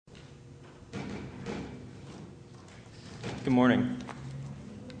Good morning.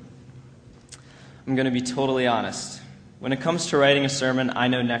 I'm going to be totally honest. When it comes to writing a sermon, I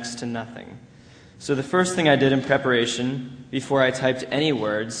know next to nothing. So the first thing I did in preparation, before I typed any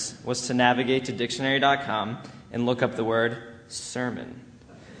words, was to navigate to dictionary.com and look up the word sermon.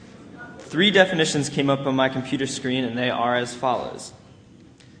 3 definitions came up on my computer screen, and they are as follows.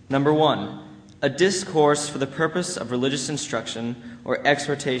 Number 1, a discourse for the purpose of religious instruction or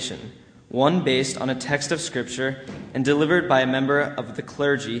exhortation, one based on a text of Scripture and delivered by a member of the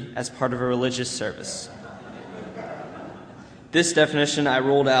clergy as part of a religious service. This definition I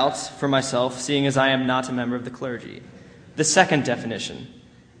rolled out for myself, seeing as I am not a member of the clergy. The second definition,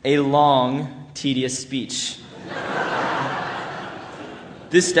 a long, tedious speech.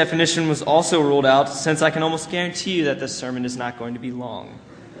 This definition was also ruled out since I can almost guarantee you that this sermon is not going to be long.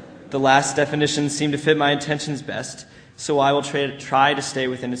 The last definition seemed to fit my intentions best, so I will try to stay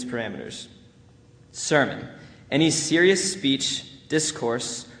within its parameters. Sermon, any serious speech,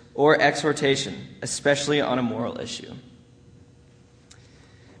 discourse, or exhortation, especially on a moral issue.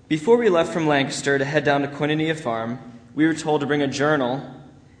 Before we left from Lancaster to head down to Koinonia Farm, we were told to bring a journal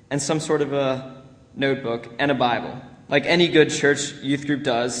and some sort of a notebook and a Bible, like any good church youth group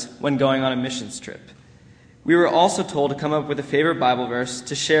does when going on a missions trip. We were also told to come up with a favorite Bible verse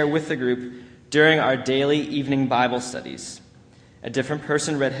to share with the group during our daily evening Bible studies. A different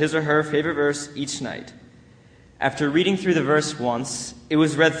person read his or her favorite verse each night. After reading through the verse once, it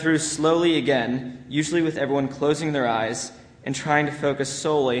was read through slowly again, usually with everyone closing their eyes and trying to focus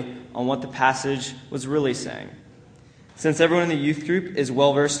solely on what the passage was really saying. Since everyone in the youth group is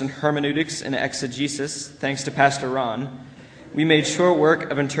well-versed in hermeneutics and exegesis, thanks to Pastor Ron, we made short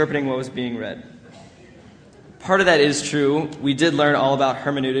work of interpreting what was being read. Part of that is true. We did learn all about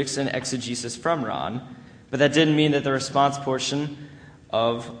hermeneutics and exegesis from Ron, but that didn't mean that the response portion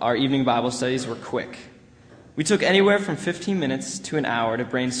of our evening Bible studies were quick. We took anywhere from 15 minutes to an hour to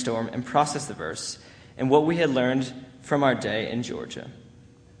brainstorm and process the verse and what we had learned from our day in Georgia.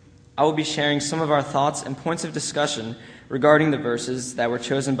 I will be sharing some of our thoughts and points of discussion regarding the verses that were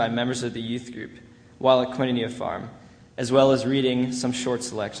chosen by members of the youth group while at Koinonia Farm, as well as reading some short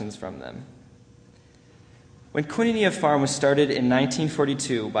selections from them. When Koinonia Farm was started in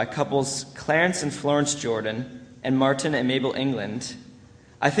 1942 by couples Clarence and Florence Jordan and Martin and Mabel England,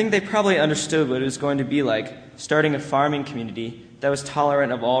 I think they probably understood what it was going to be like starting a farming community that was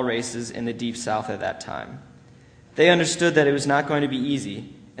tolerant of all races in the Deep South at that time. They understood that it was not going to be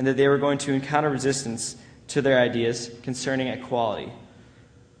easy and that they were going to encounter resistance to their ideas concerning equality.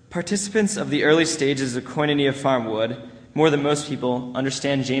 Participants of the early stages of Koinonia Farm would, more than most people,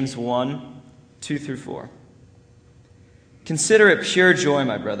 understand James 1, 2 through 4. Consider it pure joy,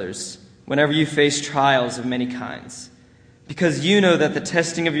 my brothers, whenever you face trials of many kinds, because you know that the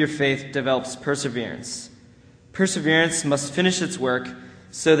testing of your faith develops perseverance. Perseverance must finish its work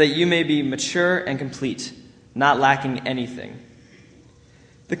so that you may be mature and complete, not lacking anything.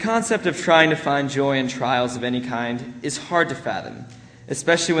 The concept of trying to find joy in trials of any kind is hard to fathom,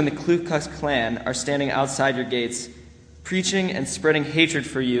 especially when the Ku Klux Klan are standing outside your gates, preaching and spreading hatred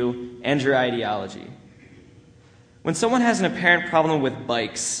for you and your ideology. When someone has an apparent problem with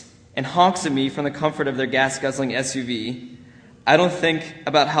bikes and honks at me from the comfort of their gas-guzzling SUV, I don't think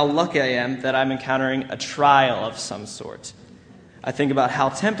about how lucky I am that I'm encountering a trial of some sort. I think about how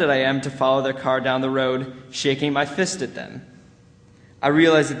tempted I am to follow their car down the road, shaking my fist at them. I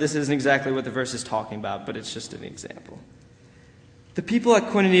realize that this isn't exactly what the verse is talking about, but it's just an example. The people at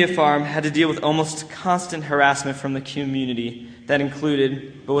Koinonia Farm had to deal with almost constant harassment from the community that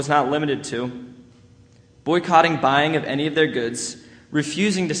included, but was not limited to, boycotting buying of any of their goods,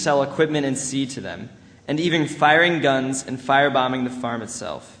 refusing to sell equipment and seed to them, and even firing guns and firebombing the farm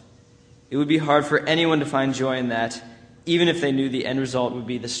itself. It would be hard for anyone to find joy in that, even if they knew the end result would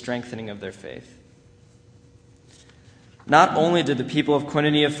be the strengthening of their faith. Not only did the people of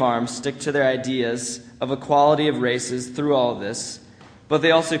Koinonia Farm stick to their ideas of equality of races through all of this, but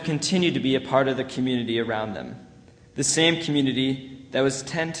they also continued to be a part of the community around them, the same community that was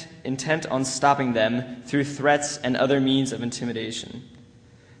intent on stopping them through threats and other means of intimidation.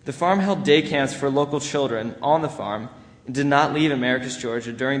 The farm held day camps for local children on the farm and did not leave Americus,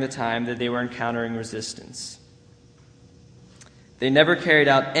 Georgia during the time that they were encountering resistance. They never carried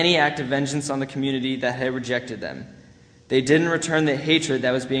out any act of vengeance on the community that had rejected them. They didn't return the hatred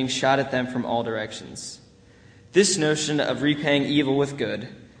that was being shot at them from all directions. This notion of repaying evil with good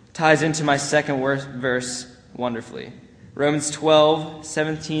ties into my second verse wonderfully. Romans 12,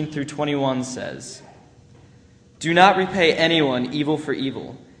 17 through 21 says, "Do not repay anyone evil for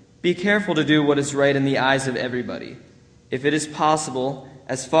evil. Be careful to do what is right in the eyes of everybody. If it is possible,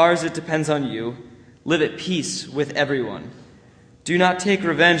 as far as it depends on you, Live at peace with everyone. Do not take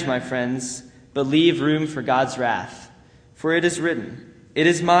revenge, my friends, but leave room for God's wrath. For it is written, 'It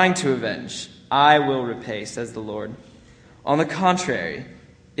is mine to avenge. I will repay,' says the Lord. On the contrary,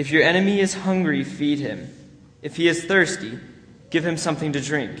 if your enemy is hungry, feed him. If he is thirsty, give him something to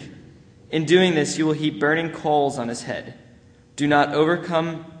drink. In doing this, you will heap burning coals on his head. Do not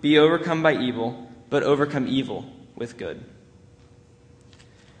be overcome by evil, but overcome evil with good."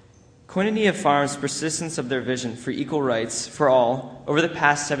 Koinonia Farm's persistence of their vision for equal rights for all over the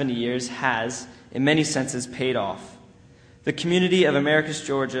past 70 years has, in many senses, paid off. The community of Americus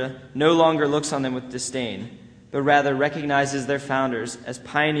Georgia no longer looks on them with disdain, but rather recognizes their founders as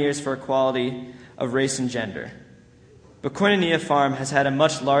pioneers for equality of race and gender. But Koinonia Farm has had a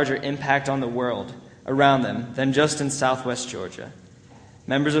much larger impact on the world around them than just in southwest Georgia.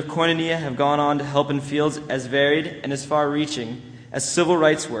 Members of Koinonia have gone on to help in fields as varied and as far-reaching as civil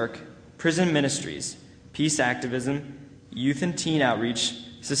rights work, prison ministries, peace activism, youth and teen outreach,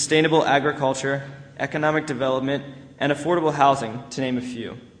 sustainable agriculture, economic development, and affordable housing, to name a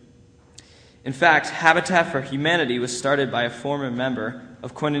few. In fact, Habitat for Humanity was started by a former member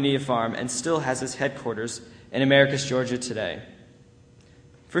of Koinonia Farm and still has its headquarters in Americus, Georgia today.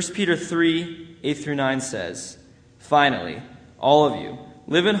 1 Peter 3, 8-9 says, "Finally, all of you,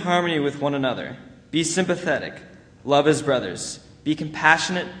 live in harmony with one another. Be sympathetic. Love as brothers. Be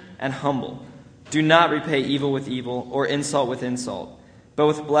compassionate and humble. Do not repay evil with evil or insult with insult, but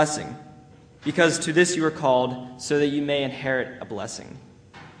with blessing, because to this you are called, so that you may inherit a blessing."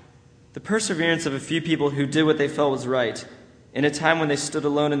 The perseverance of a few people who did what they felt was right, in a time when they stood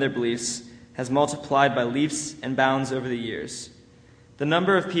alone in their beliefs, has multiplied by leaps and bounds over the years. The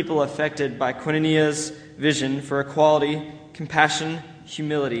number of people affected by Koinonia's vision for equality, compassion,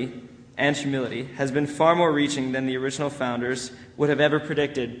 humility has been far more reaching than the original founders would have ever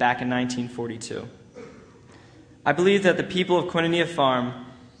predicted back in 1942. I believe that the people of Koinonia Farm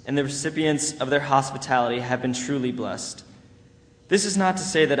and the recipients of their hospitality have been truly blessed. This is not to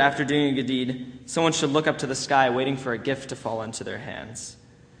say that after doing a good deed, someone should look up to the sky waiting for a gift to fall into their hands.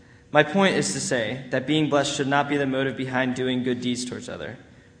 My point is to say that being blessed should not be the motive behind doing good deeds towards others.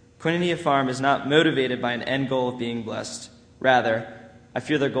 Koinonia Farm is not motivated by an end goal of being blessed. Rather, I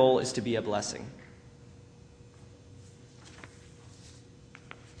fear their goal is to be a blessing.